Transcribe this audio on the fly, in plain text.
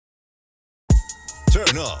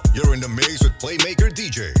Turn up. You're in the mix with Playmaker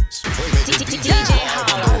DJs. Playmaker DJs live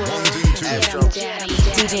on the ones and twos.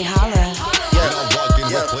 DJ Holla. You're now rocking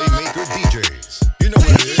with Playmaker DJs. You know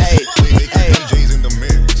what it is. Playmaker DJs in the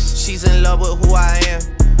mix. She's in love with who I am.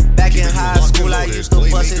 Back in high school, I used to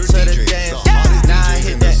bust it to the dance. Now I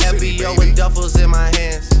hit the FBO with duffels in my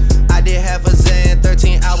hands. I did half a Zan,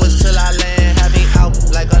 13 hours till I land. Had me out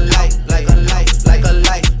like a light, like a light, like a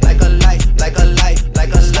light, like a light, like a light,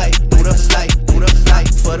 like a light. Through the flight,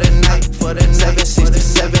 for the night, for the night.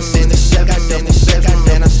 767 minutes, shit, got double bedroom,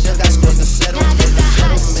 man. I still got scores to settle. Now this the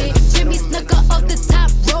hot shit. Jimmy Snooker off the top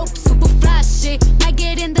rope, super fly shit. Might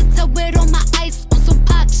get in the tub with all my ice on some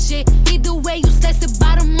pop shit. Either way, you slice it,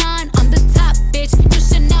 bottom line, I'm the top bitch. You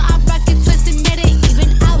should know I rock it, twist and made it even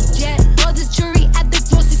out yet. All the jury at the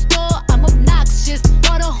grocery store, I'm obnoxious.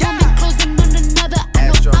 Bought a home and closing on another, I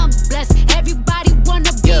know I'm blessed. Everybody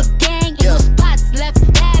wanna be gang, ain't no spots left.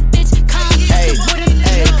 Bad bitch, contest, wouldn't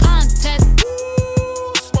be a contest.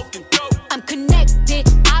 I'm connected,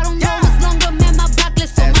 I don't know what's longer, man, my block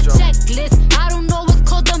list on my checklist. I don't know what's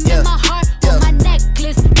colder, man, my heart on my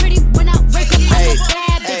necklace. Pretty when I wake up, I'm a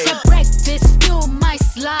bad bitch at breakfast. Still might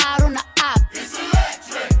slide on the op.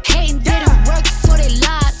 Hating didn't work, so they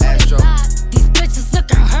lied. These bitches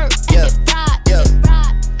looking hurt and they fried.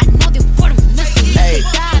 I know they wouldn't miss me if they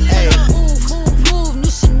died. Move, new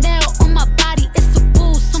Chanel on my body, it's a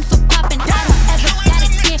boost. I'm so poppin', I don't ever gotta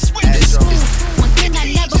get excuse. One thing I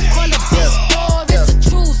never call a bitch for is the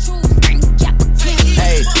truth. Yap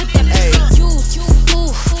again, get that bitch to use.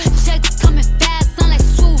 Checks coming fast, sound like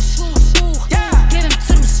swoosh. Give him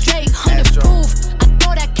to them straight, 100 proof. I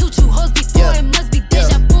thought I killed you hoes before, it must be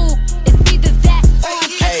deja vu. It's either that or I'm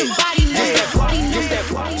catching body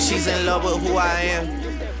news. She's in love with who I am.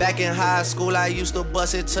 Back in high school, I used to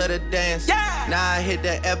bust it to the dance. Now I hit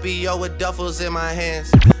the FBO with duffels in my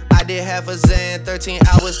hands. I did half a Zan, 13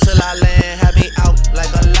 hours till I land. Had me out like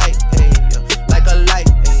a light, ayy, like a light,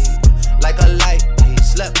 ayy, like a light. Ayy.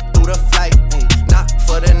 Slept through the flight, ayy, not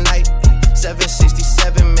for the night. Ayy.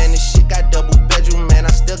 767, man, this shit got double bedroom, man. I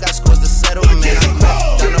still got scores to settle, man. I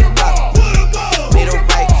crept down the block, made a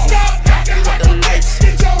right, put the lights,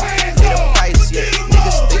 paid the price, yeah.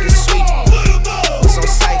 Niggas think it's sweet, it's on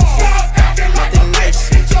sight, nothing nice.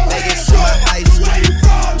 Leggings in my ice,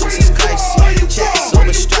 Jesus Christ, checks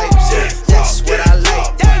over stripes, that's what I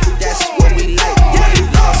like, that's what we like.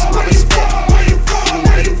 Lost my respect,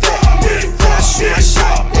 not a threat. When I shoot my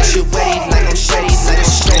shot, that shit wetty like I'm shady, like a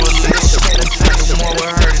show, like a shit. The more with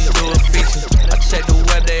her than do a feature. I check the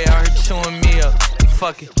web, they out here chewing me up.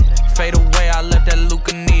 Fuck it, fade away, I left that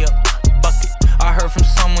Lucania bucket. I heard from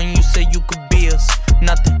someone you said you could be us.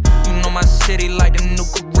 Nothing, you know my city like the new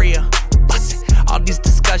Korea. Bust it, all these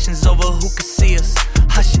discussions over who could see us.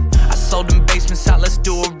 Hush it, I sold them basements out, let's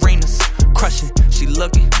do arenas. Crushing, she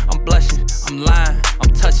looking, I'm blushing, I'm lying, I'm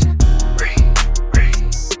touching.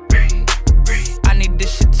 I need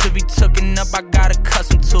this shit to be tooken up, I got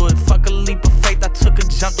accustomed to it. Fuck a leap of faith, I took a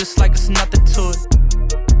jump just like it's nothing to it.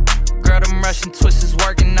 Girl, them Russian twists is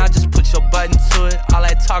working, I just put your button to it. All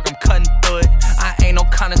that talk, I'm cutting through it. I ain't no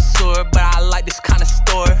connoisseur, but I like this kind of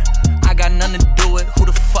store. I got nothing to do with who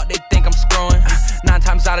the fuck they think I'm screwing. 9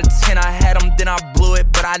 times out of 10 I had them, then I blew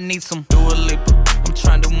it, but I need some Dua Lipa. I'm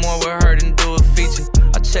trying to do more with her than do a feature.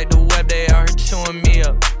 I check the web, they out here chewing me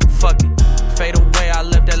up. Fuck it, fade away, I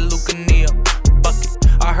left that Lucania bucket.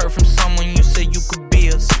 I heard from someone you said you could be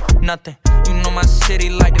us. Nothing, you know my city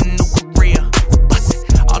like the new Korea. Bust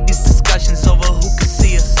it, all these discussions over who could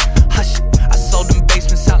see us. Hush it, I sold them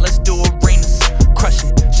basements out, let's do arenas.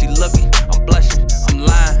 Crushing, she looking, I'm blushing, I'm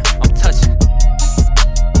lying, I'm touching.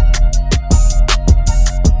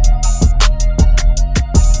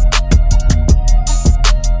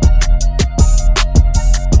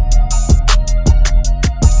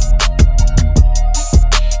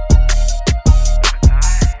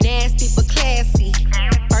 Nasty but classy,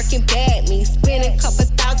 Birkin bad me, spending couple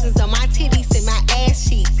thousands on my titties and my ass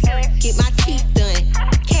cheeks. Get my teeth done,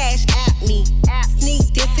 cash at me, sneak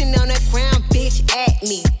dissing on the ground, bitch at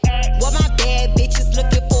me. What my bad bitches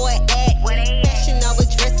looking for an act. Fashion over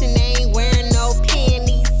dressing, they ain't wearing no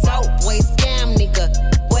panties. So boy, scam nigga,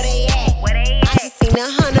 where they at? I just seen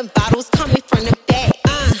 100 bottles coming from the back.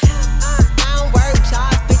 I don't work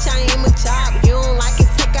jobs, bitch, I am a job. You don't like it,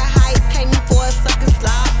 take a hike, pay me for a sucker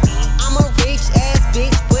slob. I'm a rich ass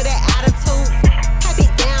bitch with an attitude. Type it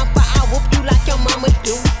down, but I whoop you like your mama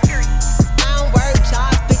do. I don't work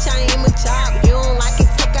jobs, bitch, I am a job. You don't like it,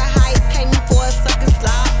 take a hike, pay me for a sucker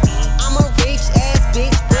slob. I'm a rich ass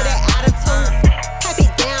bitch with an attitude. Type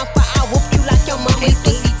it down, but I whoop you like your mama do. This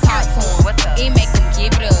pussy talk to him, it make him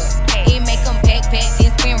give it up. It make him backpack,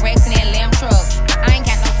 then spin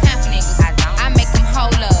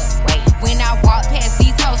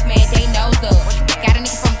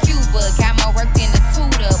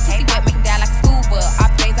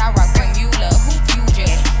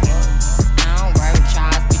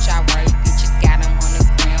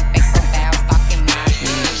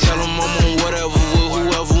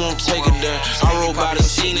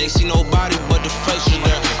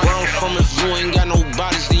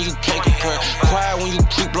when you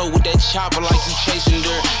keep blow with that chopper like you chasing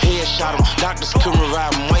dirt. Headshot him, doctors couldn't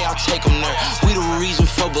revive him. Why y'all take him there? We the reason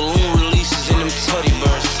for balloon releases in them teddy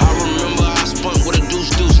bears. I remember I spun with a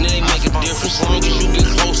deuce, and it ain't make a difference. As long as you get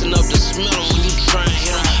close enough to smell them when you try and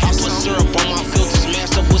hit them. I put syrup on my filters,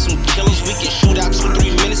 mashed up with some killers. We can shoot out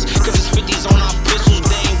 2-3 minutes, cause it's 50s on our pistols.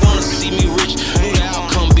 They ain't wanna see me rich, knew the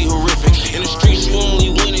outcome be horrific. In the streets you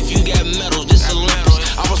only win if you got medals, this Olympics.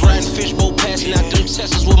 I was riding fishbowl, passing out them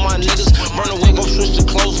Teslas with my niggas. Burn away, gon' switch to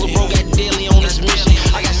clothes, lil' bro got daily on this mission.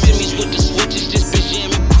 I got semis with the switches, this bitch yeah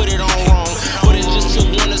me put it on wrong. But it just took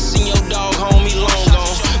one to send your dog home, he long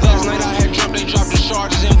gone. Last night I had drunk, they dropped the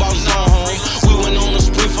charges and bought zone home. We went on a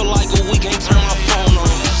spree for like a week, ain't turn my phone on.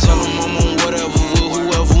 Tell them I'm on whatever with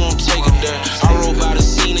whoever won't take it there. I rode by the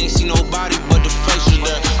scene, ain't see nobody but the faces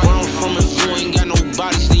there. Where I'm from, if you ain't got no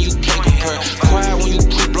bodies, then you can't compare. Quiet when you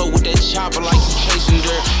keep blow with that chopper like you chasing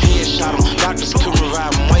dirt. Headshot him, doctors couldn't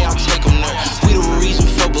revive him. Why y'all take him there? We the reason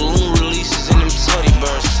for balloon releases in them teddy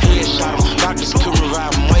bears. Headshot him, doctors couldn't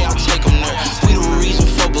revive him. Why y'all take him there? We the reason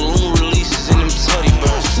for balloon releases in them teddy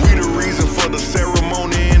bears. We the reason for the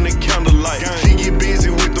ceremony and the candlelight. He get busy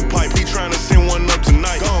with the pipe, he tryna send one up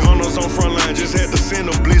tonight. Gunners on front line, just had to send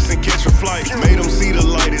a blitz and catch a flight. Made him see the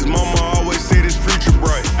light, his mama always said his future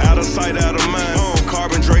bright. Out of sight, out of mind,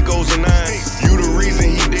 carbon Dracos and nines. You the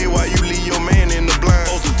reason he dead, why you leave your man in the blind.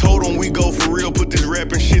 Also told him we go for real, put this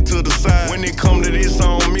rapping shit to the side. When it come to this, I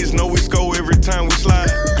don't miss, no we score every time we slide.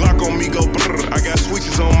 Glock on me go brrr, I got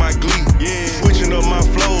switches on my glee. Yeah, switching up my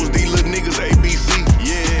flows, these little niggas ABC.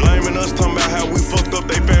 Yeah, blaming us, talking about how we fucked up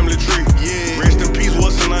they family tree. Yeah, rest in peace,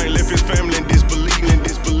 what's the name? Left his family in disbelief,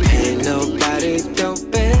 Ain't nobody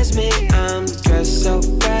dope as me, I'm dressed so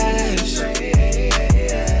fresh.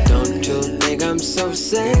 Don't you think I'm so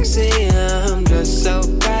sexy? I'm dressed so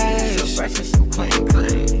fresh.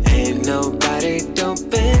 Ain't nobody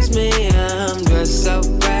dope as me, I'm dressed so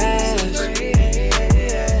fresh.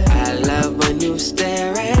 I love when you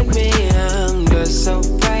stare at me, I'm dressed so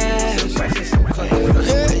fresh.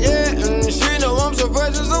 Yeah, she know I'm so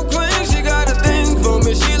fresh and so clean. She got a thing for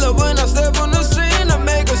me, she love when I step on the scene. I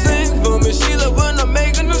make her sing for me, she love when I'm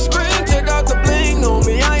making her scream. Take out the bling on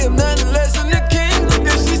me, I am nothing less than the king.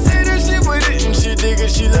 Yeah, she say that she with it and she dig it,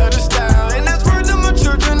 she love the style. And that's word to my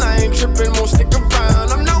children, I ain't tripping, won't stick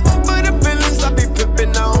around. I'm not one for the feelings, I be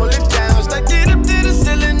pippin', I hold it down. Stack it up to the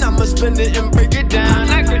ceiling, I'ma spend it and break it down.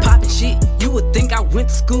 Poppin' shit, you would think I went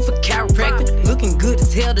to school for chiropractic. Looking good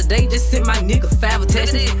as hell today, just sent my nigga 5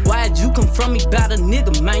 attachments. Why'd you come from me about a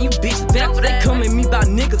nigga, man? You bitch back. They come at me about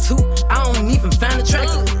niggas who I don't even find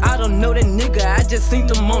attractive. I don't know that nigga, I just seen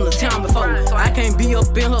them on the town before. I can't be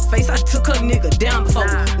up in her face, I took her nigga down before.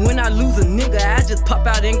 When I lose a nigga, I just pop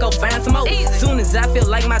out and go find some more. Soon as I feel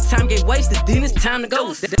like my time get wasted, then it's time to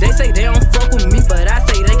go. They say they don't fuck with me, but I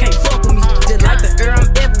say they can't fuck with me. Just like the air, I'm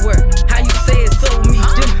everywhere. How you say it so with me?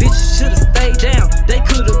 Them bitches should've stayed down. They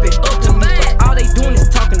could've been up to me, but all they doing is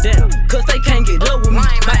talking down, cause they can't get up with me.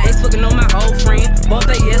 My ex fucking on my old friend, both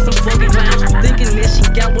they ass some fucking clowns. Thinking that she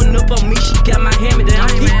got one up on me, she got my hand me down.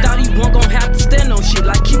 He thought he wasn't gon' have to stand on shit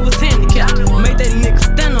like he was handicapped. Made that nigga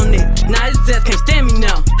stand on it, now his ass can't stand me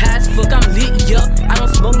now. High as fuck, I'm lit, yeah. I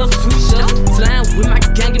don't smoke no sweet shots. Slime with my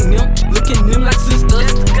gang and them, looking them like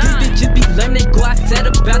sisters. These bitches be lame, they go outside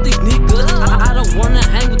about these niggas. I don't wanna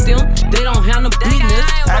hang with them, they don't have no business.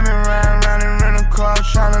 I've been riding around and renting cars,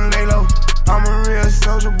 tryna lay low. I'm a real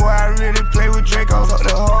soldier, boy, I really play with Draco. Took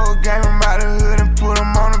the whole game from out the hood and put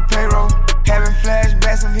him on the payroll. Having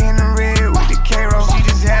flashbacks of hitting the red with the K-roll. She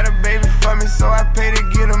just had a baby for me, so I paid to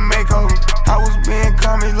get a makeover. I was being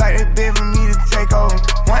commies like they bid for me to take over.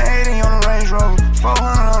 180 on the Range Rover,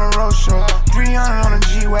 400 on the road show, 300 on the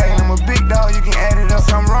G-Wagon. I'm a big dog, you can add it up.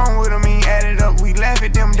 Something wrong with them, he ain't add it up. We laugh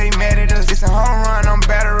at them, they mad at us. It's a home run, I'm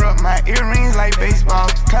batter up. My earrings like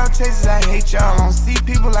baseball. Cloud chasers, I hate y'all. I don't see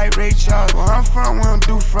people like Ray Charles. Where I'm from, we don't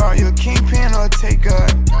do fraud. You a kingpin or a taker.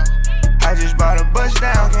 I just bought a bus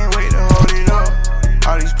down, can't wait to hold it up.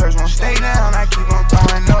 All these perks won't stay down, I keep on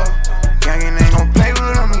throwing up. Youngin' ain't gon' play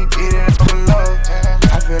with him, he did it for love.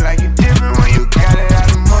 I feel like it's different when you got it out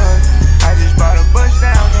the mud. I just bought a bus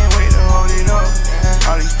down, can't wait to hold it up.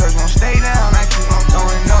 All these perks won't stay down, I keep on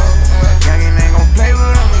throwing up. Youngin' ain't gon' play with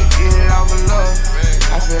him, he did it all for love.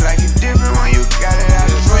 I feel like it's different when you got it out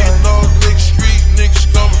the mud. Niggas, street niggas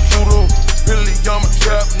coming through though. Really, I'm a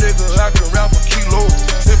trap nigga, I can rap a kilo.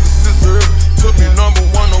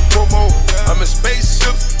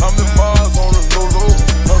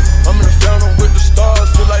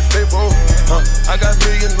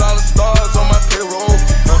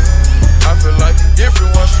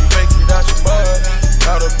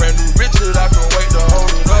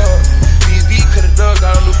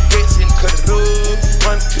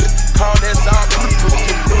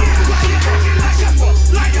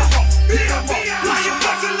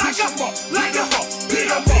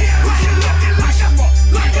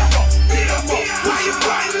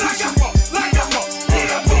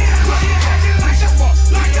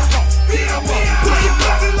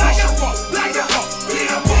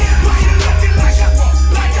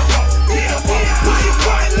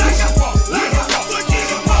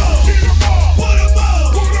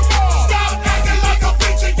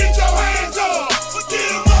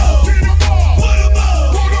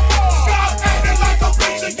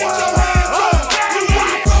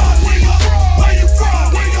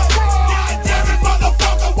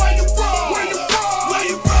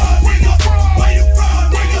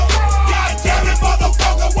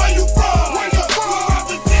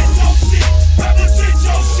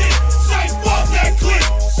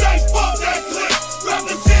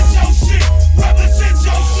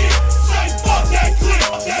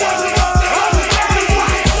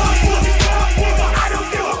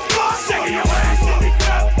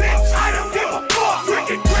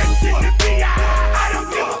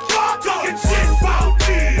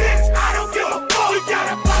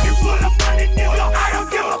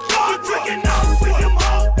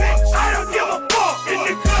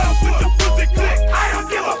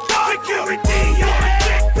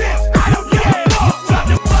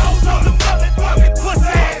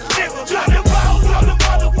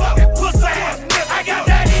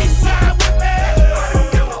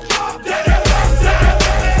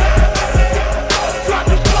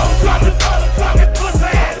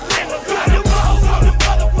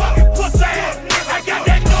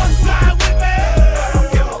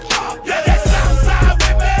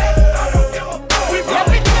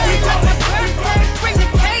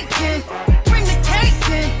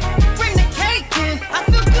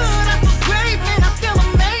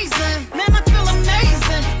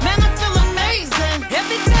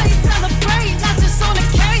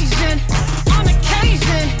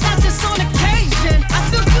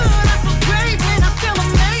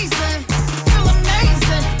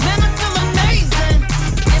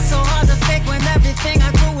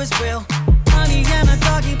 real. Honey and a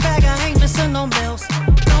doggy bag, I ain't missing no meals.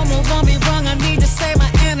 Don't move on me wrong, I need to save my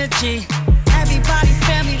energy. Everybody,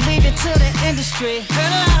 family, leave it to the industry.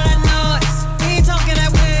 Heard a lot of that noise, we ain't talking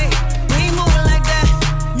that way. We ain't moving like that,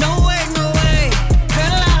 no way, no way.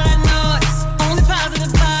 Heard a lot of that noise, only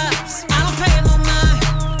positive vibes. I don't pay no mind,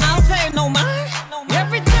 I don't pay no mind.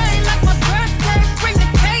 Every day like my birthday, bring the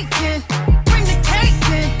cake in, bring the cake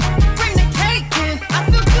in, bring the cake in. I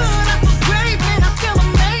feel good, I feel great, man, I feel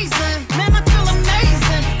amazing. Man, I feel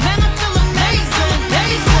amazing, man, I feel amazing.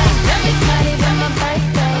 It's not even my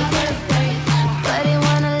birthday, but he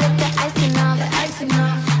wanna lick the icing off.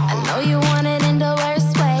 I know you want it in the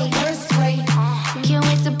worst way. Can't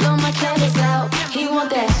wait to blow my candles out. He want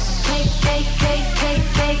that cake, cake, cake, cake,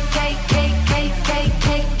 cake, cake, cake, cake, cake,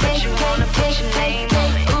 cake, cake, cake, cake,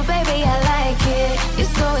 cake. Ooh, baby, I like it.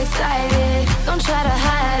 You're so excited. Don't try to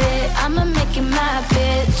hide it. I'ma make you my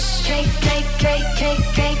bitch. Cake, cake, cake, cake,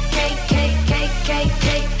 cake, cake, cake, cake,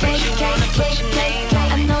 cake, cake, cake, cake, cake,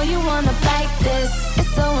 cake. I know you wanna bite this.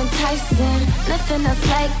 It's so enticing. Nothing else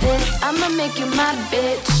like this. I'ma make you my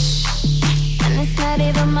bitch. And it's not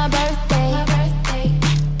even my birthday,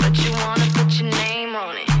 but you wanna put your name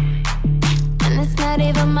on it. And it's not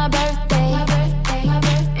even my birthday,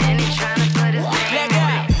 and he's tryna put his name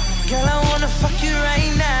on it. Girl, I wanna fuck you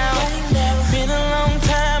right now. Been a long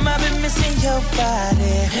time, I've been missing your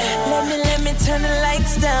body. Let me turn the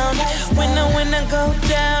lights down. When I go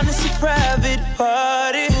down, it's a private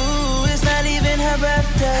party. Ooh, it's not even her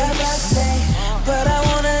birthday, but I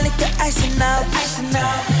wanna lick the icing out.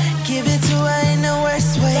 Give it to her in the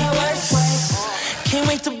worst way. Can't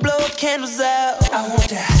wait to blow candles out. I want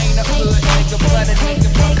that. Ain't a hood nigga, but a nigga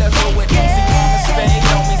from the hood with MC on the spade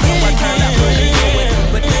on me, so I kinda really do it.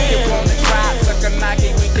 But if you wanna try, suck a Nike,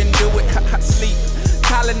 we can do it. Sleep.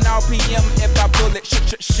 Calling RPM if I pull it,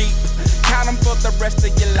 sheep. Count 'em for the rest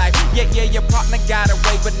of your life. Yeah, your partner got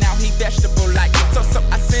away, but now he vegetable like. So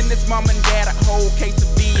I send his mom and dad a whole case of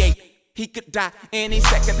V8. He could die any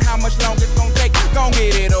second. How much longer it's gonna take? Gon'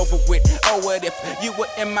 get it over with. Oh, what if you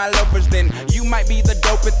were in my lovers? Then you might be the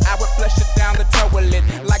dopest. I would flush it down the toilet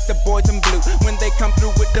like the boys in blue when they come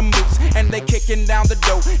through with the moves and they kicking down the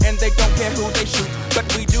door and they don't care who they shoot, but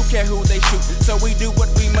we do care who they shoot. So we do what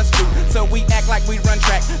we must do. So we act like we run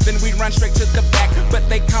track, then we run straight to the back. But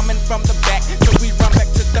they coming from the back, so we run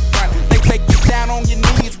back to the front. They say get down on your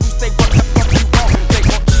knees. We say what the fuck you want? They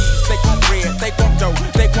want cheese, they want bread, they want dough,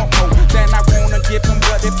 they want more. Then I wanna give them,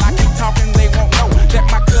 but if I keep talking, they won't know that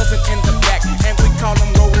my cousin in the back, and we call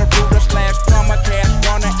him roller rooter / drummer, cash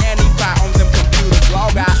runner, and he buy on them computers.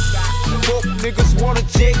 Log out. Broke niggas wanna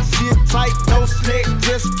check, shit tight, no slick,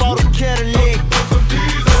 just bought a Cadillac.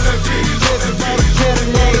 Just bought a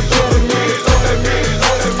Cadillac,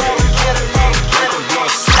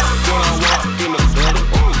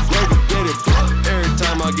 Every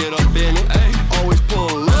time I get up in it, always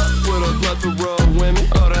pull up with a plethora of women.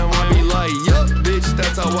 I be like, yup, bitch,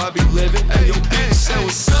 that's how I be living. Hey, yo, bitch, say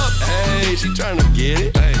what's up? Hey, she tryna get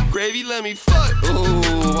it. Gravy, let me fuck.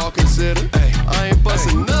 Ooh, I'll consider. I ain't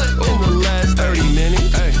bustin' nut in the last 30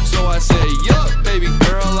 minutes. So I say, yup, baby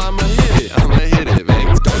girl, I'ma hit it, baby.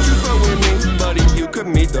 Don't you fuck with me, buddy, you could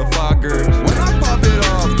meet the fucker. When I pop it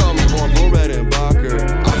off, call me Born Red and Barker.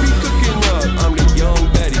 I be cooking up, I'm the young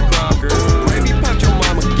Betty Crocker. Gravy popped your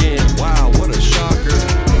mom again, wow, what a shocker.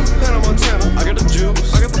 Hannah Montana, I got the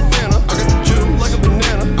juice, I got the Fanta, I got the juice, like a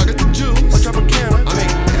banana, I got the juice, like Tropicana. I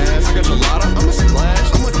make ass, I got gelato, I'm a splash,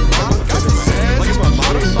 I'm like a boss, I got the sass, like it's my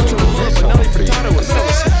bottom, I'm trying to love, but now they frittata with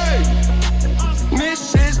sauce.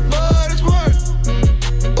 Mrs. Buttersworth,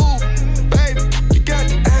 ooh, baby, you got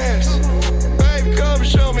the ass, baby, come and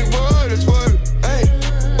show me what it's worth. Hey,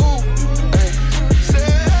 ooh, hey,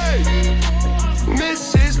 say, hey,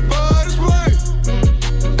 Mrs. Buttersworth,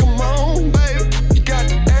 come on, baby, you got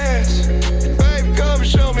the ass, baby, come and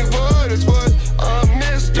show me what it's worth. I'm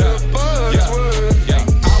Mr. Buttersworth.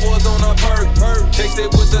 I was on a perk, chased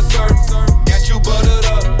it with the surf, got you buttered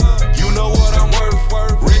up, you know what I'm worth.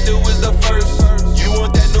 Rindu is the first, you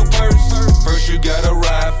want that new purse. First you gotta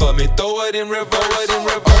ride for me, throw it in reverse, it on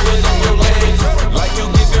your legs, like you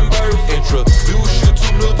giving birth. Introduce you to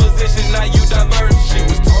new positions, now you diverse. She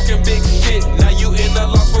was talking big shit, now you in the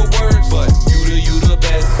loss for words. But you the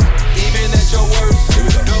best, even at your worst.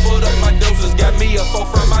 Doubled up my doses, got me a 4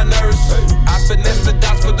 from my nurse. I finesse the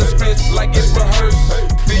dots for the scripts like it's rehearsed.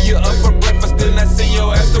 Fill you up for breakfast, then I send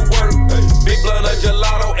your ass to work. Big blunt of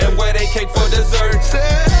gelato and wear they cake for dessert. Say,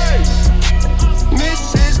 hey,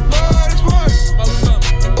 Mrs. Buttersworth,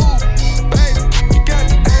 ooh, baby, you got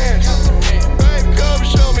the ass, baby, come and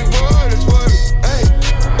show me what it's worth. Hey,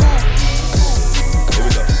 ooh, Here we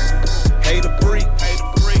go. Hater free,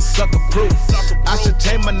 sucker proof. I should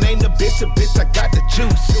change my name to bitch, I got the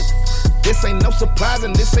juice. This ain't no surprise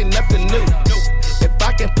and this ain't nothing new. If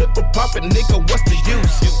I can flip a profit, nigga, what's the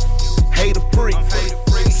use? Hater free,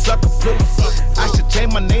 sucker proof. I should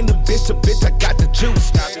change my name to bitch, I got the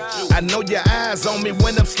juice. I know your eyes on me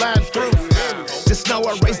when I'm sliding through. Just know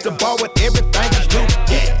I raised the bar with everything I do.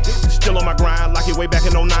 Yeah. Still on my grind, like it way back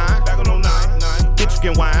in 09. Bitch,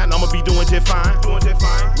 you can whine, I'ma be doing just fine.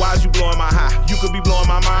 Why is you blowing my high? You could be blowing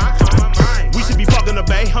my mind. We should be fucking the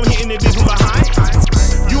bay, I'm hitting it from behind.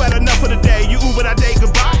 You had enough for the day, you Ubered, I day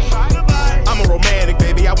goodbye. I'm a romantic,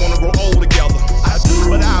 baby, I wanna grow old together. I do,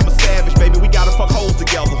 but I'm a savage, baby, we gotta fuck hoes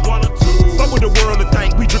together. Fuck with the world to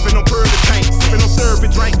think, we drippin' on pearl tank. Sippin' on syrup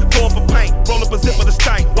and drink, pour up a paint. Roll up a zip of the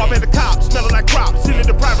stank, walk at the cops, smellin' like crops. Sit in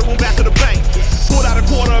the private room back of the bank. Pulled out a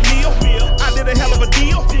quarter a meal, I did a hell of a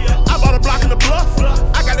deal. I bought a block in the bluff,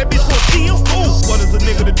 I got that bitch for a steal. Ooh, what is a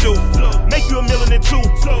nigga to do? Make you $1 million and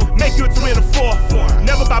 $2, make you a 3 and a 4.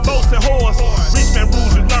 Never buy boats and whores. Rich man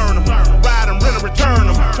rules, you learn them. Ride them, rent them, return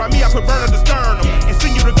them. Try me, I could burn them to stern them. And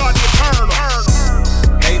send you to God the eternal.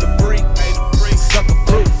 Hater free, sucker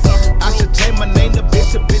proof. I should change my name to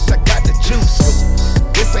bitch, I got the juice.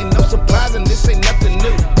 This ain't no surprise and this ain't nothing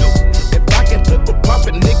new. If I can flip a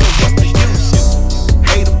profit, nigga, what's the use?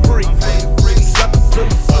 Hater free, sucker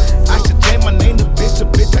proof. I should change my name to bitch,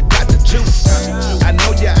 I got the juice. I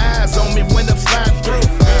know your eyes on me when I'm sliding through.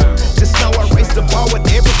 Just know I raised the bar with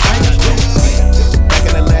everything I do. Back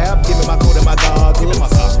in the lab, give me my coat and my goggles.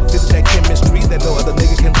 This is that chemistry that no other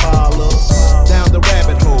nigga can follow. Down the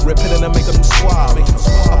rabbit hole, repenting and making them swallow.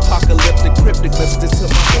 Apocalyptic, cryptic, listen to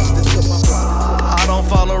my I don't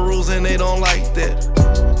follow rules and they don't like that.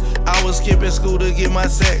 I was skipping school to get my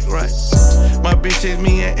sack right. My bitch text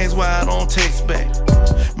me and asked why I don't text back.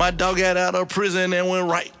 My dog got out of prison and went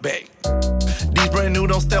right back. These brand new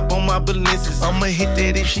don't step on my balances. I'ma hit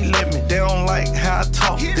that if she let me. They don't like how I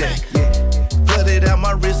talk that. Yeah. Flooded out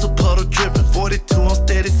my wrist, a puddle dripping. 42, I'm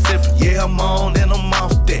steady sipping. Yeah, I'm on and I'm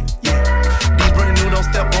off that. Yeah. These brand new don't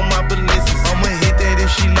step on my balances. I'ma hit that if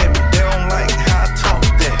she let me. They don't like how I talk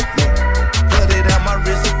that. Yeah. Flooded out my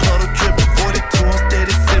wrist, a puddle dripping. 42, I'm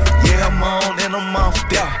steady sipping. Yeah, I'm on and I'm off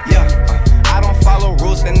that. Yeah. I don't follow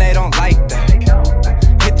rules and they don't like that.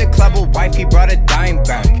 Hit the club with wife, he brought a dime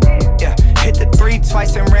back. Yeah. Hit the 3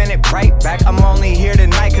 twice and ran it right back. I'm only here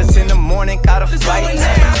tonight cause in the morning got a flight.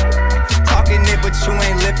 Talking it but you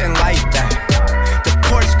ain't living like that. The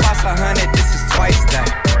Porsche cost 100, this is twice that.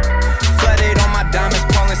 Flooded on my diamonds,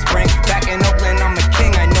 Poland Spring. Back in Oakland, I'm a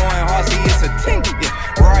king. I know in Halsey it's a ting. Yeah.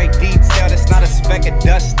 Roy detail, there's not a speck of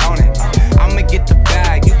dust on it. I'ma get the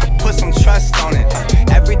bag, you can put some trust on it.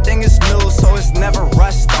 Everything is new, so it's never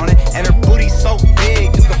rust on it. And her booty's so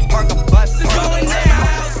big, you can park a bus. It's going down.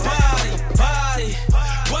 Party.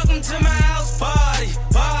 Welcome to my house party.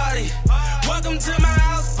 Welcome to my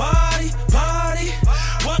house party.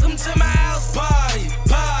 Welcome to my house party.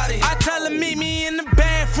 I tell her meet me in the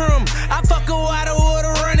bathroom. I fuck her while the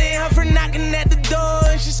water running. Her for knocking at the door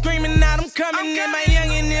and she screaming out I'm coming. In my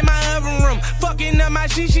youngin' in my oven room, fucking up my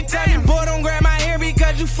shit. She tell me boy don't grab my hair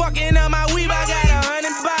because you fucking up my weave. I got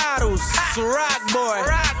 100 bottles. It's a rock boy.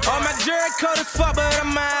 All my jury coat is fuck, but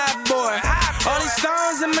I'm a hot boy. All these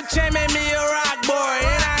stones in my chain made me a rock boy.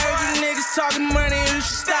 And I heard you niggas talking money, you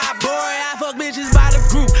should stop, boy. I fuck bitches by the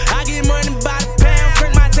group, I get money by the pound.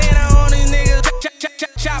 Print my tanner on these niggas,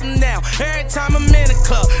 chop them down. Every time I'm in the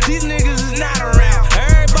club, these niggas is not around.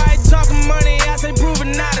 Everybody talking money, I say prove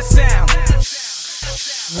it not a sound.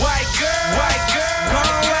 White girl,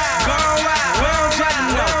 gone wild, we don't judge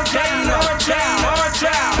them, no. They know a child,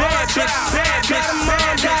 bad bitch, got them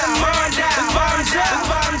on down. It's bottoms up,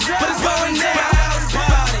 but it's going down.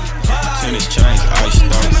 Tennis chains iced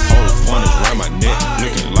out, whole point is round my neck,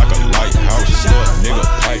 looking like a lighthouse. Slow a nigga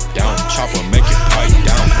pipe down, chopper make it pipe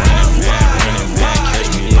down. Running back, catch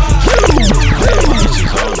me if you can. Bad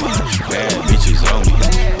bitches on me, bad bitches on me,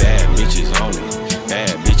 bad bitches on me,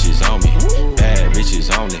 bad bitches on me,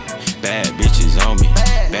 bad bitches on me,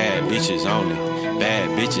 bad bitches on me, bad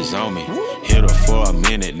bitches on me. Hit her for a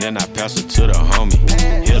minute, then I pass her to the homie.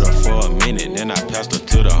 Hit her for a minute, then I pass her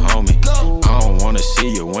to the homie. I don't wanna see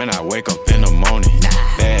you when I wake up in the morning.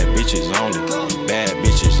 Bad bitches only, bad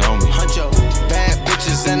bitches on me. Huncho, bad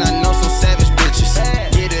bitches and I know some savage bitches.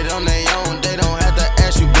 Get it on their own, they don't have to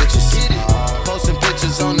ask you bitches. Posting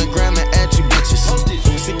pictures on the gram and at you bitches.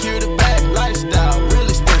 Secure the bag, lifestyle, real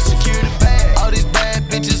expensive. Secure the bag, all these bad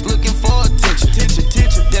bitches looking for attention.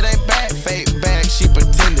 That ain't bad, fake bag, she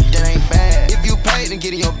pretending. That ain't bad. If you paid and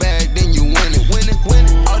get in your bag, then you win it.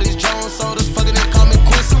 All these Jones sodas fucking and call me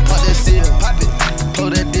Quincy. Pop that seal, pop it,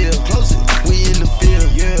 close that deal, close it. We in the field,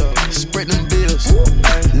 yeah.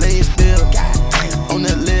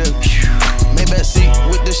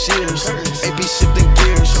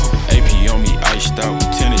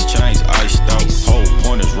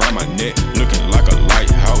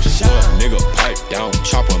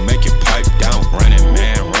 make it pipe down. Running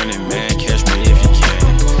man, catch me if you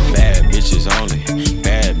can. Bad bitches only,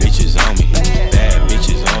 bad bitches on me. Bad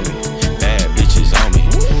bitches only, bad bitches on me.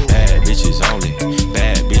 Bad bitches only,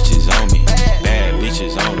 bad bitches on me. Bad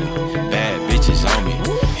bitches only, bad bitches on me.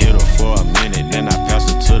 Hit her for a minute, then I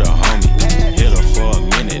pass her to the homie. Hit her for a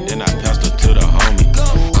minute, then I pass her to the homie.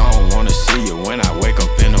 I don't wanna see you when I wake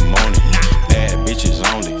up in the morning. Bad bitches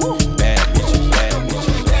only, bad bitches, bad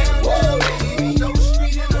bitches.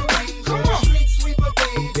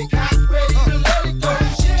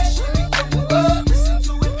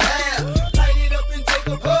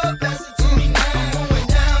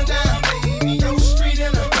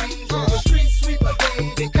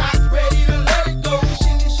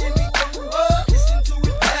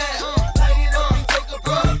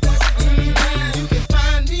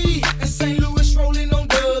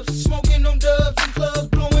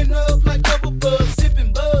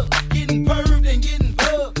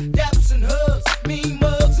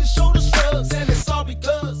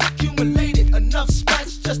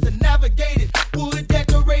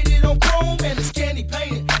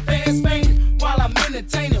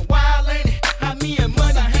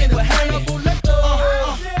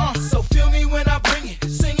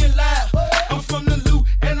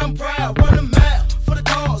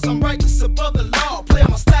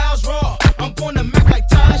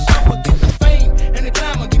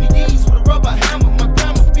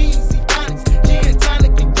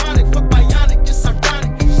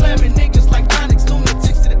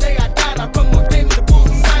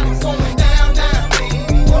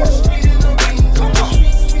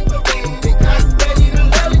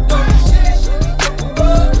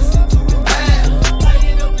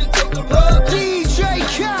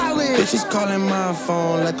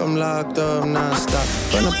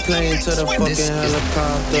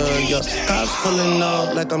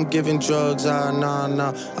 I'm giving drugs,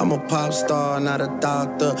 nah. I'm a pop star, not a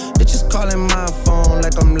doctor. Bitches calling my phone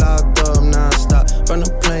like I'm locked up, non-stop. From the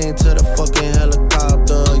plane to the fucking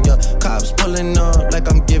helicopter, yeah. Cops pulling up like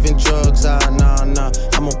I'm giving drugs, nah.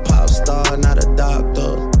 I'm a pop star, not a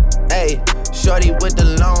doctor. Ayy, shorty with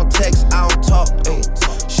the long text, I don't talk. Ay.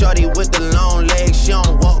 Shorty with the long legs, she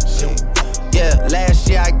don't walk. Yeah, last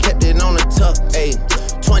year I kept it on the tuck, ayy.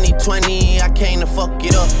 2020, I came to fuck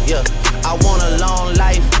it up, yeah. I want a long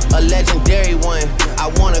life, a legendary one. I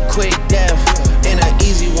want a quick death and an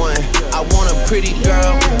easy one. I want a pretty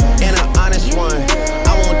girl and an honest one.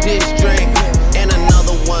 I want this drink and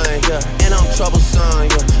another one, yeah. And I'm troublesome,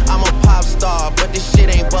 yeah. I'm a pop star, but this shit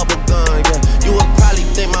ain't bubblegum, yeah. You would probably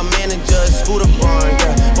think my manager is Scooter Braun,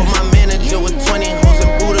 yeah. But my manager with 20 hoes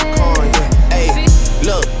and Budokan, yeah. Ayy,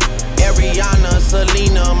 look, Ariana,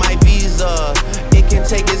 Selena, my visa. It can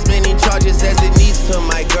take as many charges as it needs to,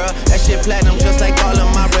 my girl. That shit platinum just like all of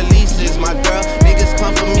my releases, my girl. Niggas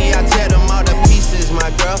come for me, I tear them all to pieces,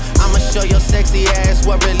 my girl. I'ma show your sexy ass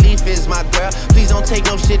what relief is, my girl. Please don't take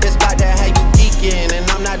no shit that's about to have you geeking. And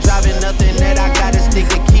I'm not driving nothing that I gotta stick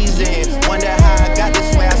the keys in. Wonder how I got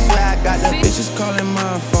this way, I swear I got the bitches calling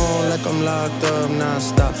my phone like I'm locked up,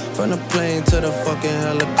 non-stop. From the plane to the fucking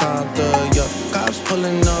helicopter, yeah. Cops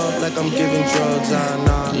pulling up like I'm giving drugs,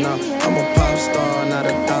 nah. I'm a pop star, not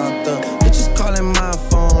a doctor. Bitches calling my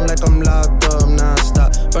phone like I'm locked up,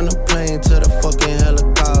 non-stop. From the plane to the fucking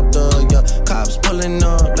helicopter, yeah. Cops pulling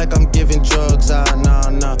up like I'm giving drugs, nah.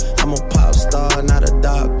 I'm a pop star, not a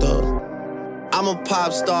doctor. I'm a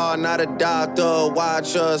pop star, not a doctor.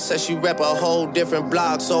 Watch her, said she rep a whole different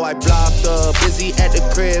block, so I blocked her. Busy at the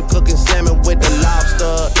crib, cooking salmon with the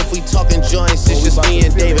lobster. If we talking joints, it's just me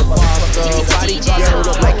and David Foster. Bodyguard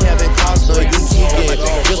look like Kevin Costner, you tweaking.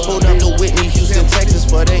 Just pulled up to Whitney, Houston, Texas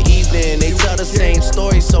for the evening. They tell the same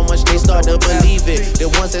story so much they start to believe it. The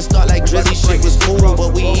ones that start like Drizzy shit was cool,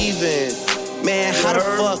 but we even. Man, how the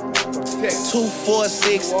fuck? 2, 4,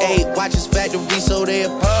 6, 8. Watch his factory so they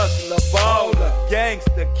hustler, baller,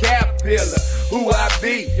 gangster, cap pillar. Who I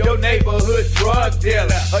be? Your neighborhood drug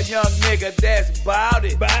dealer. A young nigga that's bout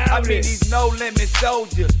it. I mean these no limit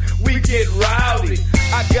soldiers. We get rowdy.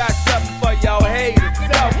 I got something for y'all haters.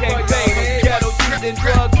 Y'all can't pay them. Ghetto youth and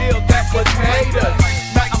drug deal that potatoes.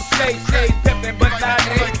 Now I'm shade pimpin', but not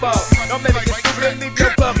baseball. Don't make me get stupid, leave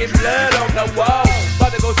your fucking blood on the wall.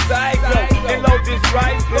 About to go psycho and load this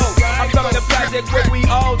rifle. I'm coming to project where we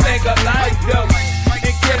all think alike, though.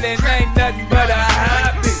 And killing ain't nothing but a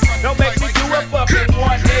hobby. Don't make me do a fucking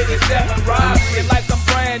 187 robbery. Like some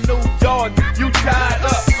brand new Jordan, you tied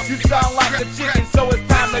up. You sound like a chicken, so it's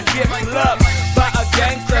time to get plucked by a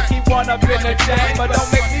gangster. Keep one up in the chain, but don't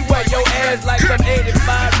make me wear your ass like some 85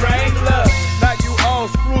 Wrangler. Now you all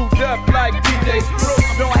screwed up like DJ Screw.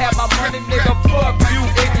 Don't have my money, nigga, fuck you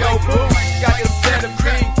in your booth. Got them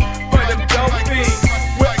 17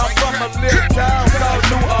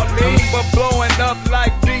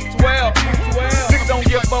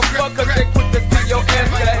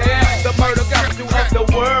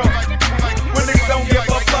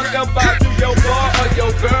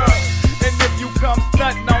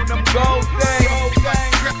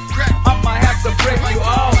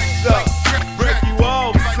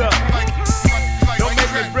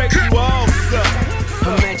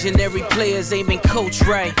 coach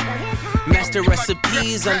right. Master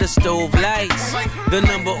recipes under stove lights. The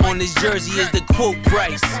number on this jersey is the quote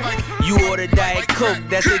price. You order Diet Coke,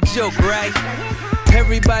 that's a joke, right?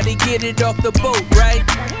 Everybody get it off the boat, right?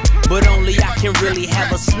 But only I can really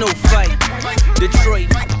have a snow fight. Detroit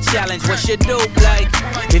challenge, what's your dope like?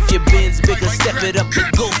 If your bin's bigger, step it up to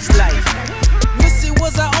ghost life. Missy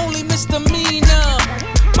was our only misdemeanor.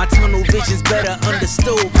 My tunnel vision's better under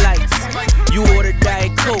stove lights. You order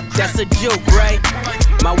Diet Coke, that's a joke, right?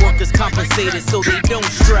 My workers compensated so they don't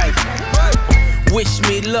strike. Wish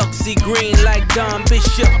me luck, see green like Don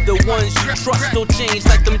Bishop. The ones you trust don't change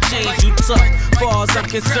like them chains you tuck. Far as I'm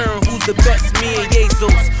concerned, who's the best? Me and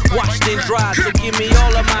Jesus. Washed and dried, so give me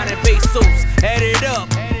all of mine in pesos. Add it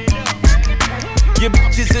up. Your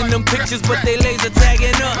bitches in them pictures, but they laser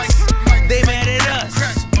tagging us. They mad at us.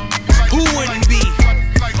 Who wouldn't be?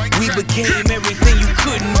 We became everything you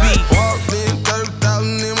couldn't be. Walked in,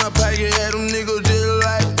 30,000 in my pocket, had them niggas just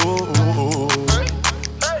like, oh.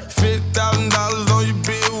 $50,000 on your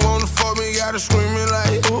bill, wanna fuck me, gotta screaming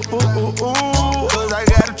like, ooh. Cause I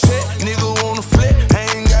got a check, nigga wanna flip, I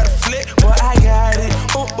ain't got a flip, but I got it,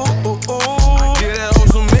 ooh. Get that on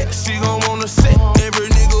some mix, she gon' wanna sit, every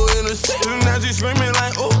nigga in a set, now she screaming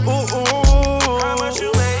like, ooh. How much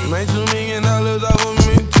you made? Made $2 million off of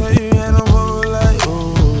me, tell you, and I'm fucking like,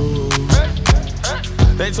 ooh.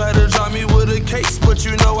 They tried to drop me with a case, but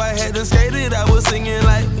you know I hadn't skated, I was singing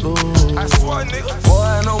like, ooh. I swear, nigga. Boy,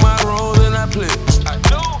 I know my role and I play. I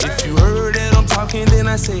do. If you heard that I'm talking, then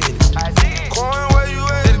I said it. I did. Coin, where you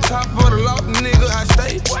at? At the top of the loft, nigga, I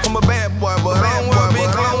stay. I'm a bad boy, but I don't want big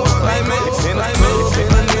clown. I made it. And I made it.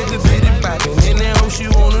 And a nigga did it back. And then that hoe, she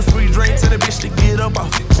want a free drink to the bitch to get up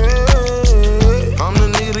off it. Hey, I'm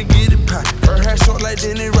the nigga to get it packed. Her hair short like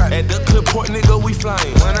Denny Rock. At the clip point, nigga, we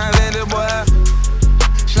flying. When I landed, boy,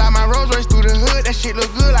 slide my Rolls Royce through the hood. That shit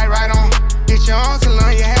look good, like right on. Get your own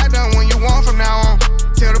salon, your hair done when you want from now on.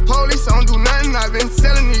 Tell the police I don't do nothing, I've been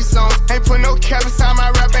selling these songs. Ain't put no cap inside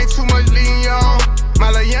my rap, ain't too much leading you on.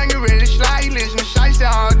 My little youngin' ready to slide, he listen to shiesty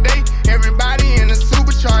all day. Everybody in the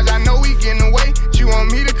supercharge, I know we getting away. She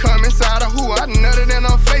want me to come inside of who? I nutted in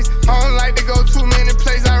her face. I don't like to go too many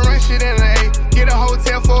places, I run shit in the A. Get a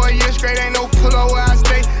hotel for a year straight, ain't no pillow where I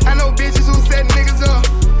stay. I know bitches who set niggas up,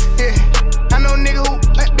 yeah. I know niggas who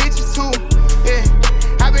let bitches too, yeah.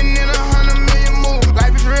 I been in 100 million moves,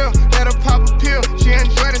 life is real, let her pop a pill, she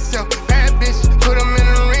enjoyed herself. Bad bitch, put them in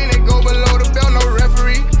the ring, they go below the belt, no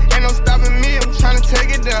referee. Ain't no stopping me, I'm tryna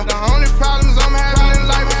take it there. The only problems I'm having in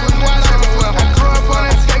life is watching me well. I grew up on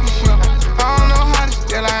that taking shit, I don't know how to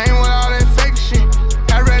steal, I ain't with all that fake shit.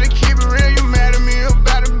 I'd rather keep it real, you mad at me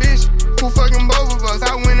about a bitch who fucking both of us.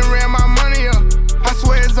 I went and ran my money up, I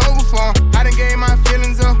swear it's over for him. I done gave my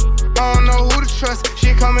feelings up, I don't know who to trust.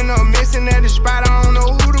 She coming up missing at the spot, I don't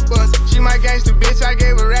know who to bust. She my gangster bitch, I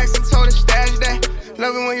gave her racks and told her stash that.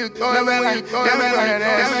 Love it when you throw it back like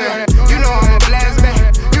that. You know I'm a blast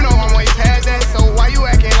back, you know I'm way past that. So why you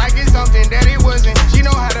acting like it's something that it wasn't? She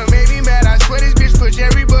know how to make me mad, I swear this bitch push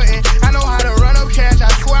every button. I know how to run up cash, I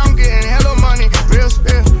swear I'm getting hella money. Real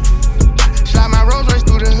spill. Slide my Rolls Royce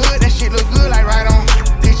through the hood, that shit look good like right on.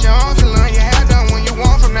 Get your own salon, your hair done when you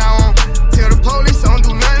want from now on. Tell the police I don't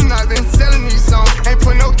do nothing, I've been selling these songs. Ain't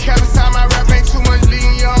put no cap inside my rap, ain't too much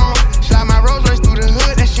leading you on. Slide my Rolls Royce through the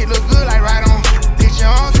hood, that shit look good like right on. Get your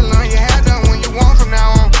own salon, your hair done when you want from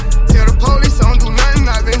now on. Tell the police I don't do nothing,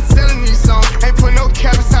 I've been selling these songs. Ain't put no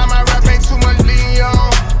cap inside my rap, ain't too much leading you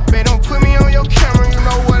on. Babe, don't put me on your camera, you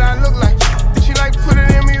know what I look like. She like put it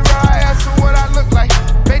in me right, ask her what I look like.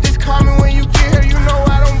 Babe, just call me when you get here, you know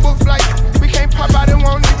I don't book flights. We can't pop out, it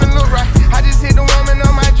won't even look right. I just hit the woman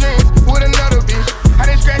of my dreams with another bitch. I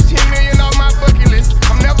done scratched 10 million off my bucket list.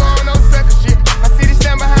 I'm never on no sucker shit. My city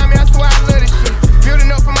stand behind me, I swear I love this shit.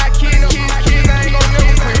 Building up for my kids, kids, I ain't gon'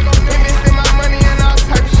 never quit. Investing my money in all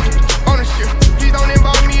type of shit. Ownership, please don't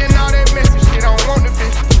involve me in all that messy shit. I don't want the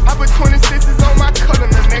bitch. I put 26s on my color,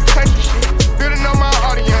 and that country shit. Building up my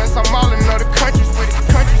audience, I'm all in other countries with it,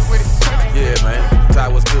 Yeah, man, Ty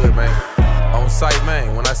was good, man. On sight,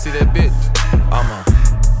 man, when I see that bitch, I'ma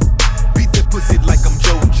beat that pussy like I'm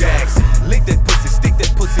Joe Jackson. Lick that pussy, stick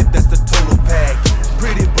that pussy, that's the total package.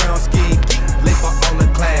 Pretty brown skin, late for all the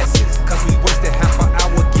classes. Cause we wasted half an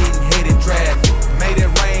hour getting hit in traffic. Made it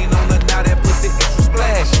rain on her, now that pussy extra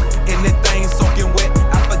splashing. And that thing soaking wet,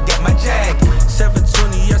 I forgot my jacket.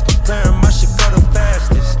 720, yes, preparing my shit go the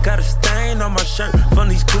fastest. Got a stain on my shirt from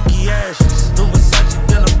these cookie ashes. New Versace,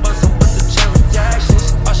 then a bustin' with the cherry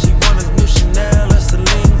ashes. All she want is new Chanel and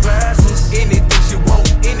Celine glasses.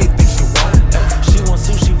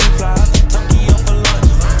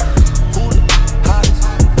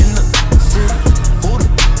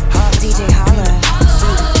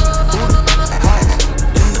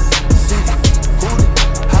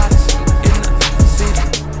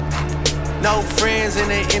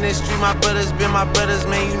 industry, my brothers been my brothers,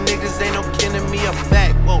 man. You niggas ain't no kin to me, a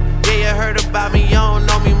fact. Whoa, yeah, you heard about me, you don't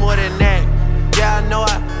know me more than that. Yeah, I know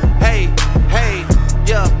hey,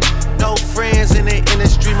 yeah. No friends in the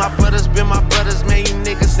industry, my brothers been my brothers, man. You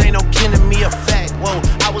niggas ain't no kin to me, a fact. Whoa,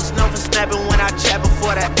 I was known for snapping when I chat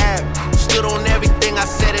before the app. Stood on everything I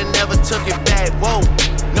said and never took it back. Whoa,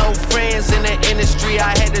 no friends in the industry,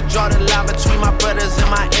 I had to draw the line between my brothers and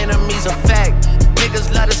my enemies, a fact.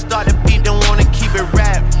 Niggas let us start the beat, don't wanna keep it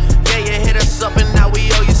rap. Yeah, you hit us up and now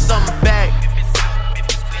we owe you something back.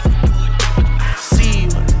 See,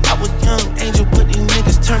 I was young angel, but these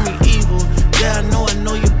niggas turn me evil. Yeah, I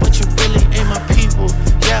know you, but you really ain't my people.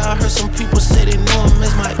 Yeah, I heard some people say they know him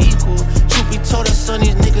as my equal. Truth be told, us son,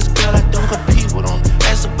 these niggas, girl, I don't compete with them.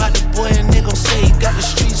 Ask about the boy and they gon' say he got the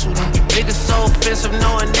streets with him. Niggas so offensive,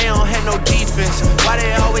 knowing they don't have no defense. Why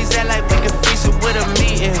they always act like we can fix it with a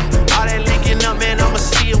meeting? All that linking up, man, I'ma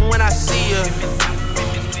see it when I see you.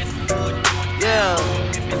 Yeah.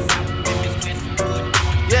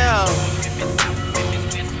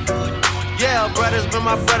 Yeah, brothers been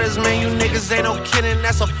my brothers, man. You niggas ain't no kidding,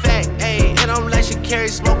 that's a fact. Ayy, it don't let you carry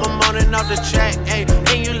smoke, I'm on and off the track. Ayy,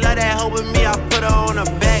 and you love that hoe with me, I put her on the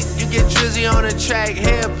back. You get Drizzy on the track,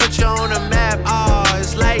 here, put you on the map. Oh,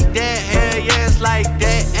 it's like that, hell yeah, it's like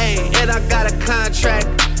that. Ayy, and I got a contract,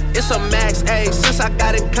 it's a max. Ayy, since I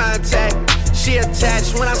got in contact, she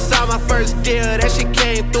attached. When I saw my first deal, that shit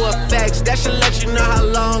came through a fax. That should let you know how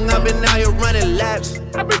long I've been out here running laps.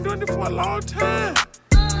 I've been doing it for a long time.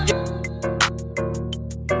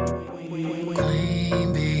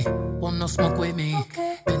 Queen bee, want no smoke with me.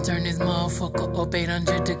 Okay. Been turn this motherfucker up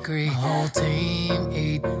 800 degrees. Whole team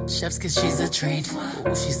eat chefs cause she's a treat.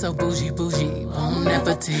 Ooh, she's so bougie, bon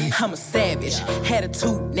appetit. I'm a savage,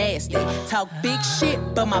 attitude nasty. Talk big shit,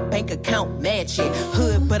 but my bank account match it.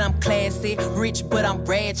 Hood, but I'm classy. Rich, but I'm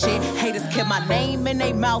ratchet. Haters kept my name in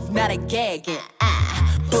their mouth, not a gagging.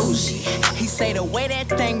 Bougie. He say the way that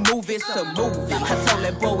thing move, it's a movie. I told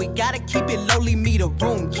that boy we gotta keep it lowly, me the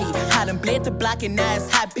room key. I done bled the block and now it's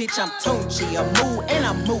hot, bitch, I'm Tunchi. I'm mood and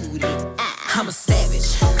I'm moody. I'm a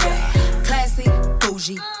savage. Classy,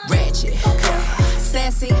 bougie, ratchet.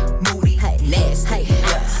 Sassy, moody, nasty.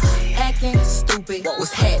 Acting stupid,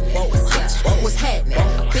 what's happening? What's happening?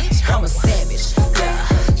 Bitch, I'm a savage.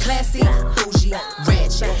 Classy, bougie,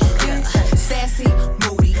 ratchet. Sassy,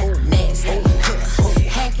 moody, nasty.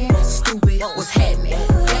 Stupid, what's happening?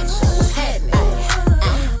 What's happening?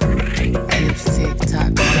 Hips tick tock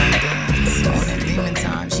when I dance. On that demon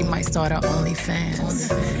time, she might start her OnlyFans.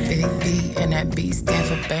 Big B and that B stand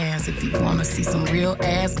for bands. If you wanna see some real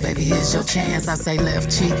ass, baby, here's your chance. I say left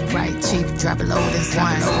cheek, right cheek, drop it low and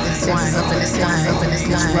swine. Texas up in this gun, up in this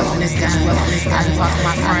gun, up in this gun. I can talk to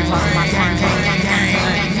my friend,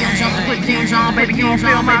 gang. You don't jump and put jeans on, baby, you don't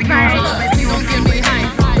feel my pain. You don't give me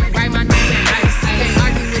hype, write my name in ice. Can't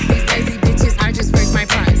argue with these lazy bitches, I just raise my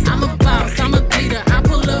price. I'm a boss, I'm a leader, I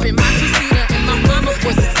pull up in my two-seater, and my mama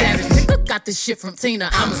was a savage. Nigga got this shit from Tina,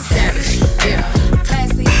 I'm a savage, yeah.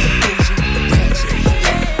 Classy, bougie, ratchet,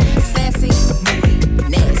 sassy, moody,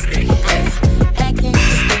 nasty, hacking,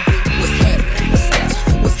 stupid, what's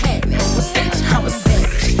happening? What's happening? Bitch, I'm a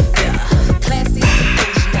savage, yeah. Classy,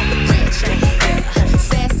 bougie, ratchet,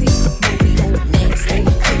 sassy, moody, nasty,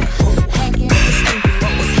 hacking, stupid,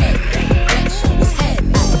 what's happening? What's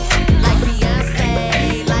happening? Like Beyonce,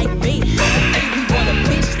 like me. He want a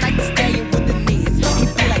bitch like the stallion with the knees. He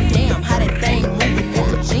be like, damn, how that thing moving in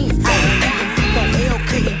the jeans. I even think on L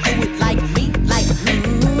couldn't do it like me, like me.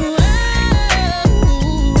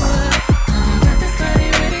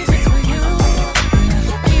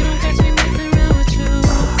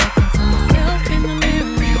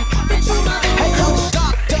 Hey yo,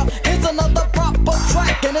 doctor, here's another proper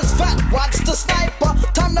track and it's fat. Watch the sniper,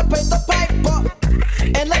 time to pay the piper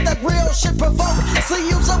and let that real shit provoke. See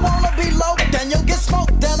you's a wanna be low, then you'll get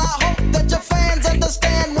smoked. Then I hope that your fans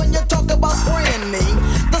understand when you talk about spraying me.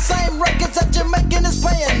 The same records that you're making is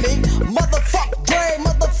paying me. Motherfuck Dre,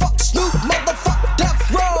 motherfuck Snoop, motherfuck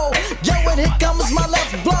Death Row. Yo, and here comes my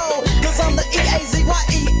left blow, cause I'm the EAZYE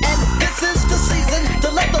and this is the season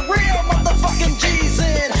to let the real motherfucking G's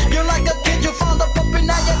in. You're like a kid, you found a puppy,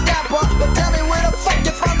 now you're dapper. But tell me where the fuck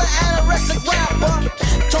you found the anorexic rapper.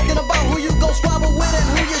 Talking about who you go squabble with and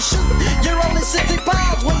who you shoot. You're only 60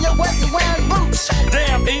 pounds when you're wet and wearing boots.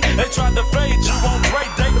 Damn, E, they tried to fade you on Dre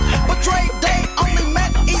Day. But Dre Day only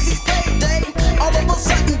meant Easy's payday. All of a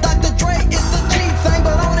sudden, Dr. Dre is the G thing.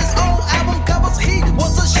 But on his old album covers, he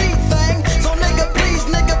was a she thing. So nigga, please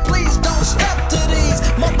don't step to these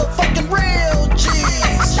motherfucking real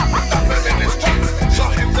G's.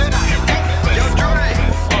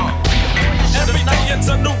 Every night it's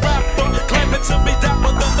a new rapper, claiming to be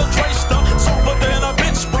dapper than the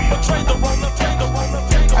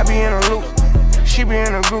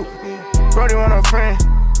Brody want a friend,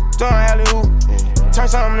 throwing alley-oop, turn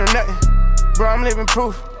something to nothing. Bro, I'm living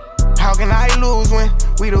proof. How can I lose when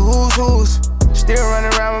we the who's? Still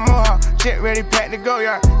running around with more, jet ready, packed to go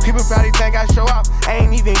yard. People probably think I show off, I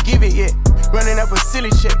ain't even give it yet. Running up a silly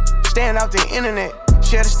chick, staying off the internet.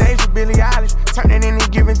 Share the stage with Billie Eilish, turn it any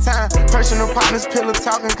given time. Personal partners, pillow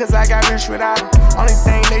talking, cause I got rich without them. Only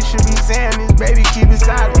thing they should be saying is, baby, keep it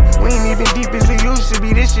silent. We ain't even deep as we used to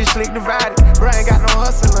be, this shit slick divided. Bro ain't got no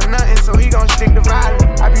hustle or nothing, so he gon' stick divided.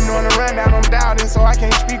 I be knowing the rundown, I'm doubting, so I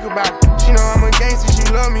can't speak about it. She know I'm a gangster, she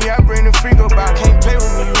love me, I bring the freak about it. Can't play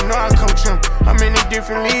with me, you know I come trim. I'm in a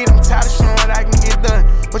different league, I'm tired of showing what I can get done.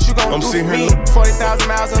 What you gon' do for me? 40,000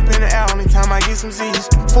 miles up in the air, only time I get some Z's.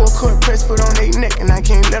 Full court press foot on they neck, and I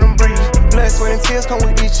can't let them breathe. Blood, sweat, and tears come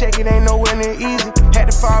with this check, it ain't nowhere near easy. Had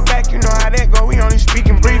to fall back, you know how that go, we only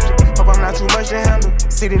speaking briefly. Hope I'm not too much to handle.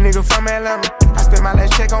 City nigga from Atlanta, I spent my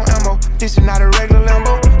last check on ammo. This is not a regular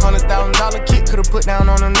Lambo. $100,000 kit, could've put down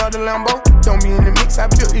on another Lambo. Don't be in the mix, I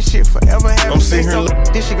built this shit forever, have a say so.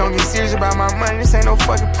 This shit gon' get serious about my money, this ain't no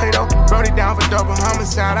fucking Play-Doh. Brody down for double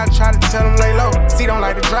homicide, I try to tell him lay low. C don't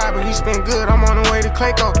like to drive, but he spent good, I'm on the way to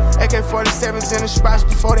Clayco. AK-47s in the spots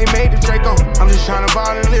before they made the Draco. I'm just tryna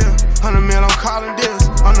ball and live, 100 mil, I'm calling deals.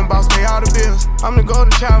 I'm the boss, pay all the bills, I'm the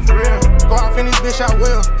golden child for real. Go off in this bitch, I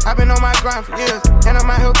will. I've been on my grind for years, and I'm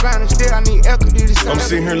out here grinding still, I need equity to sell. I'm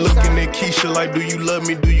sitting here looking at Keisha like, do you love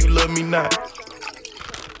me, do you love me not?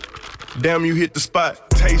 Damn, you hit the spot.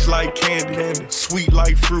 Taste like candy, sweet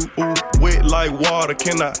like fruit, ooh, wet like water.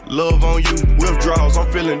 Can I love on you? Withdrawals,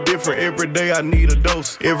 I'm feeling different. Every day I need a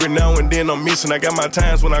dose. Every now and then I'm missing. I got my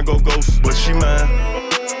times when I go ghost. But she mine,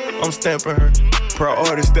 I'm stamping her.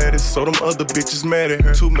 Priority status, so them other bitches mad at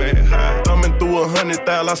her. Too mad high. Thumbing through 100,000,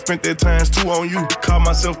 I spent that times 2 on you. Caught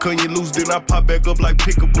myself cutting you loose, then I pop back up like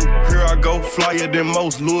Pickaboo. Here I go, flyer than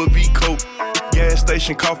most, Louis V. Coke. Gas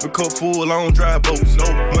station, coffee cup full, I don't drive boats.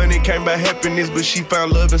 No money came by happiness, but she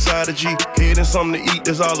found love inside a G. Head and something to eat,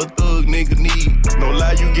 that's all a thug nigga need. No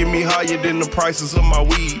lie, you get me higher than the prices of my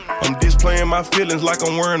weed. I'm displaying my feelings like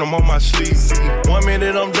I'm wearing them on my sleeve. 1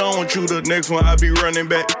 minute I'm done with you, the next one I be running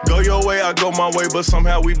back. Go your way, I go my way, but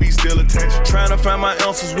somehow we be still attached. Trying to find my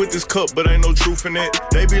ounces with this cup, but ain't no truth in it.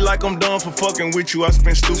 They be like I'm done for fucking with you, I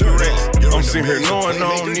spend stupid racks. I'm sitting here knowing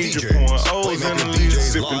I don't need you, pouring O's in the leader,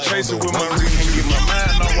 sipping chaser with my reach. Get my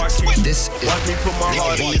mind on watch me put my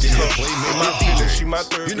heart in this cup. My feelings, she my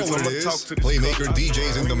third. You know what it is. Playmaker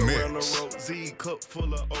DJs in the mix.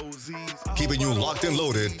 Keeping you locked and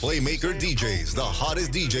loaded. Playmaker DJs, the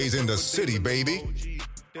hottest DJs in the city, baby.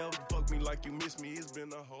 Fuck me like you miss me. It's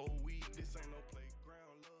been a whole week. This ain't no